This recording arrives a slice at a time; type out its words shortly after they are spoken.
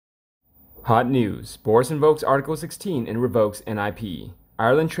Hot news. Boris invokes Article 16 and revokes NIP.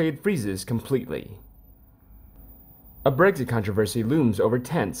 Ireland trade freezes completely. A Brexit controversy looms over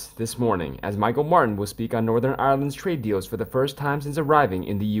tents this morning as Michael Martin will speak on Northern Ireland's trade deals for the first time since arriving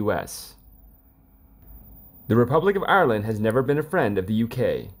in the US. The Republic of Ireland has never been a friend of the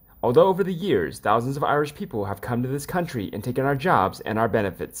UK, although over the years thousands of Irish people have come to this country and taken our jobs and our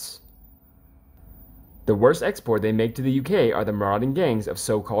benefits. The worst export they make to the UK are the marauding gangs of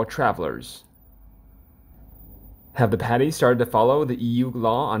so-called travelers. Have the Paddies started to follow the EU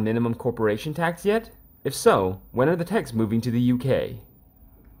law on minimum corporation tax yet? If so, when are the techs moving to the UK?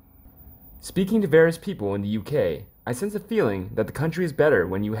 Speaking to various people in the UK, I sense a feeling that the country is better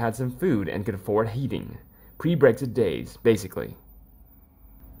when you had some food and could afford heating. Pre-Brexit days, basically.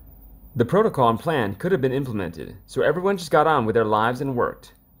 The protocol and plan could have been implemented, so everyone just got on with their lives and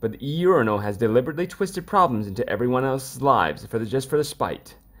worked. But the EU urinal has deliberately twisted problems into everyone else's lives just for the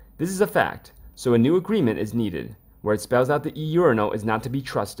spite. This is a fact, so a new agreement is needed, where it spells out the EU urinal is not to be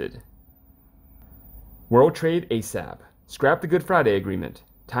trusted. World trade ASAP. Scrap the Good Friday Agreement.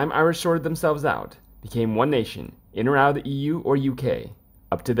 Time Irish sorted themselves out. Became one nation, in or out of the EU or UK.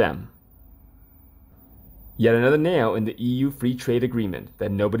 Up to them. Yet another nail in the EU Free Trade Agreement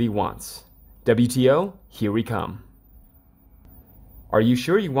that nobody wants. WTO, here we come. Are you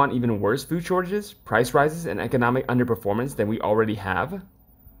sure you want even worse food shortages, price rises, and economic underperformance than we already have?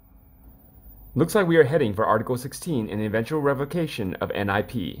 Looks like we are heading for Article 16 and eventual revocation of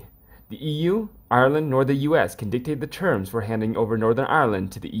NIP. The EU, Ireland, nor the US can dictate the terms for handing over Northern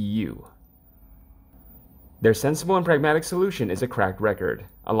Ireland to the EU. Their sensible and pragmatic solution is a cracked record.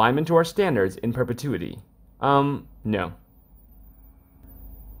 Alignment to our standards in perpetuity. No.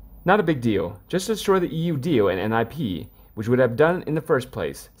 Not a big deal. Just destroy the EU deal and NIP, which would have done in the first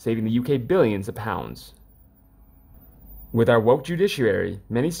place, saving the UK billions of pounds. With our woke judiciary,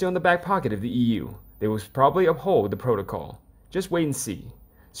 many still in the back pocket of the EU, they will probably uphold the protocol. Just wait and see.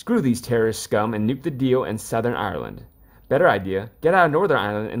 Screw these terrorist scum and nuke the deal and Southern Ireland. Better idea, get out of Northern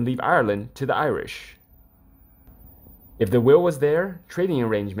Ireland and leave Ireland to the Irish. If the will was there, trading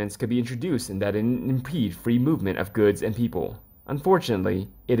arrangements could be introduced and that didn't impede free movement of goods and people. Unfortunately,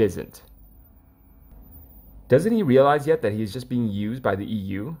 it isn't. Doesn't he realize yet that he is just being used by the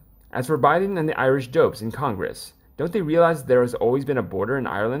EU? As for Biden and the Irish dopes in Congress, don't they realize there has always been a border in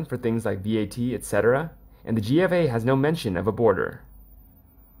Ireland for things like VAT, etc.? And the GFA has no mention of a border.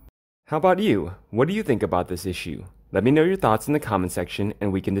 How about you? What do you think about this issue? Let me know your thoughts in the comment section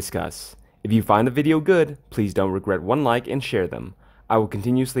and we can discuss. If you find the video good, please don't regret one like and share them. I will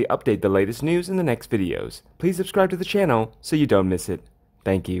continuously update the latest news in the next videos. Please subscribe to the channel so you don't miss it.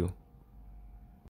 Thank you.